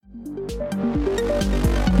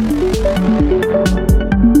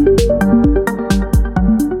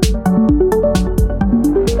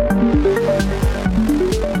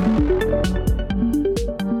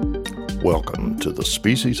Welcome to the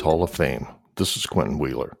Species Hall of Fame. This is Quentin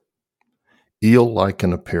Wheeler. Eel-like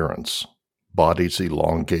in appearance, bodies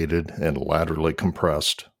elongated and laterally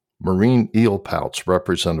compressed, marine eelpouts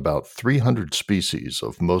represent about 300 species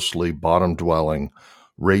of mostly bottom-dwelling,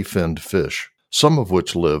 ray-finned fish, some of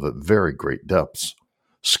which live at very great depths.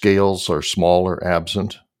 Scales are small or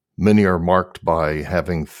absent. Many are marked by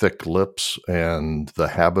having thick lips and the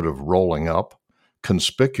habit of rolling up.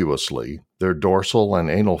 Conspicuously, their dorsal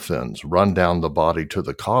and anal fins run down the body to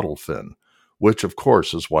the caudal fin, which of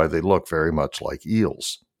course is why they look very much like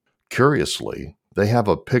eels. Curiously, they have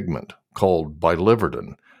a pigment called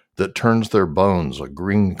biliverdin that turns their bones a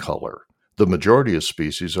green color. The majority of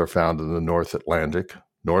species are found in the North Atlantic,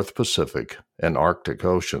 North Pacific, and Arctic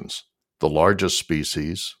oceans. The largest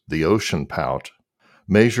species, the ocean pout,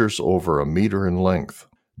 measures over a meter in length.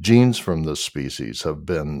 Genes from this species have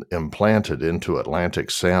been implanted into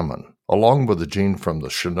Atlantic salmon, along with a gene from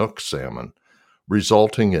the Chinook salmon,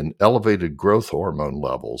 resulting in elevated growth hormone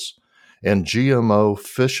levels and GMO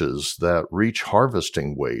fishes that reach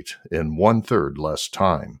harvesting weight in 1/3 less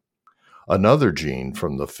time. Another gene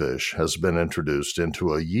from the fish has been introduced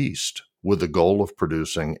into a yeast with the goal of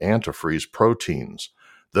producing antifreeze proteins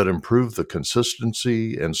that improve the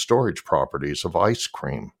consistency and storage properties of ice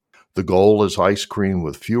cream. The goal is ice cream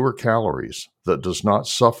with fewer calories that does not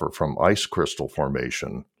suffer from ice crystal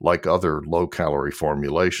formation like other low-calorie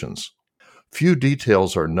formulations. Few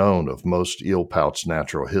details are known of most eelpouts'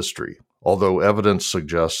 natural history, although evidence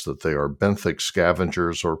suggests that they are benthic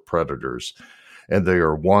scavengers or predators, and they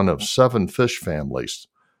are one of 7 fish families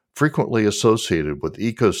frequently associated with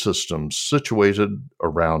ecosystems situated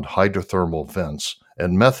around hydrothermal vents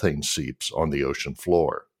and methane seeps on the ocean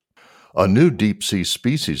floor. A new deep-sea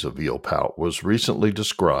species of eelpout was recently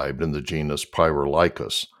described in the genus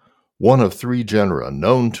Pyrrholicus, one of 3 genera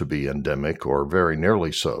known to be endemic or very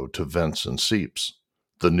nearly so to vents and seeps.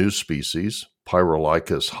 The new species,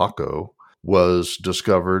 Pyrrholicus hako, was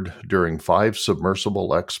discovered during 5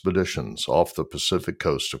 submersible expeditions off the Pacific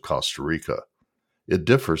coast of Costa Rica. It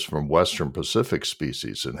differs from Western Pacific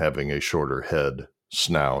species in having a shorter head,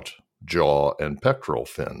 snout, jaw, and pectoral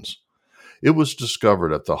fins. It was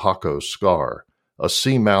discovered at the Hako Scar, a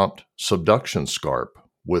seamount subduction scarp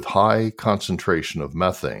with high concentration of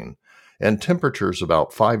methane and temperatures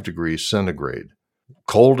about 5 degrees centigrade.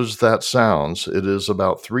 Cold as that sounds, it is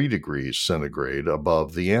about 3 degrees centigrade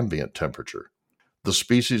above the ambient temperature. The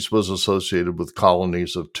species was associated with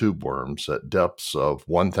colonies of tube worms at depths of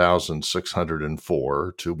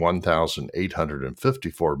 1,604 to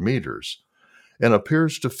 1,854 meters, and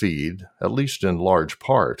appears to feed, at least in large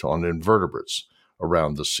part, on invertebrates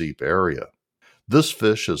around the seep area. This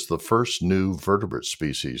fish is the first new vertebrate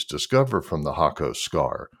species discovered from the Hako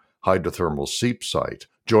Scar hydrothermal seep site,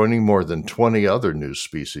 joining more than 20 other new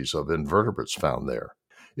species of invertebrates found there.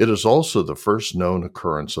 It is also the first known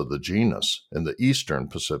occurrence of the genus in the eastern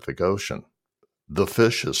Pacific Ocean. The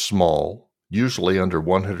fish is small, usually under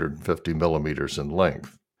 150 millimeters in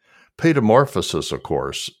length. Paedomorphosis, of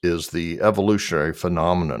course, is the evolutionary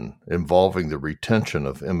phenomenon involving the retention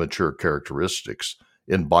of immature characteristics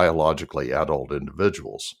in biologically adult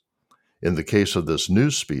individuals. In the case of this new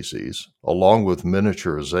species, along with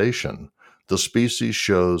miniaturization, the species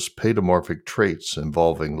shows paedomorphic traits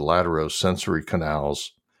involving laterosensory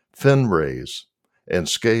canals, fin rays, and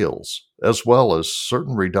scales, as well as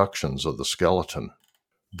certain reductions of the skeleton.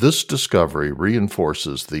 This discovery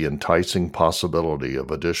reinforces the enticing possibility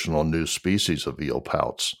of additional new species of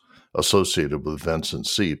eelpouts associated with vents and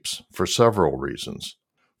seeps for several reasons.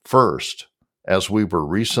 First, as we were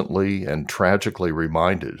recently and tragically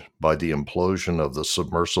reminded by the implosion of the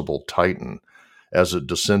submersible Titan as it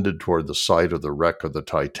descended toward the site of the wreck of the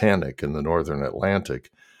Titanic in the northern Atlantic,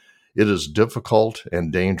 it is difficult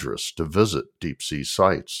and dangerous to visit deep-sea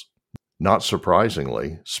sites. Not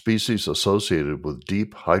surprisingly, species associated with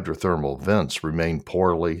deep hydrothermal vents remain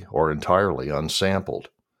poorly or entirely unsampled.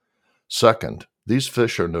 Second, these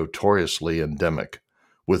fish are notoriously endemic,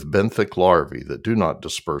 with benthic larvae that do not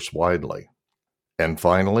disperse widely. And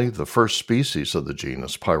finally, the first species of the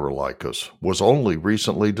genus Pyrrholicus was only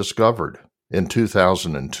recently discovered in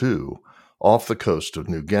 2002 off the coast of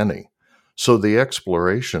New Guinea, so the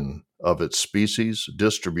exploration of its species,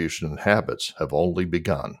 distribution, and habits have only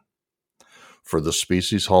begun. For the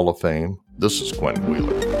Species Hall of Fame, this is Quentin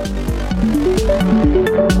Wheeler.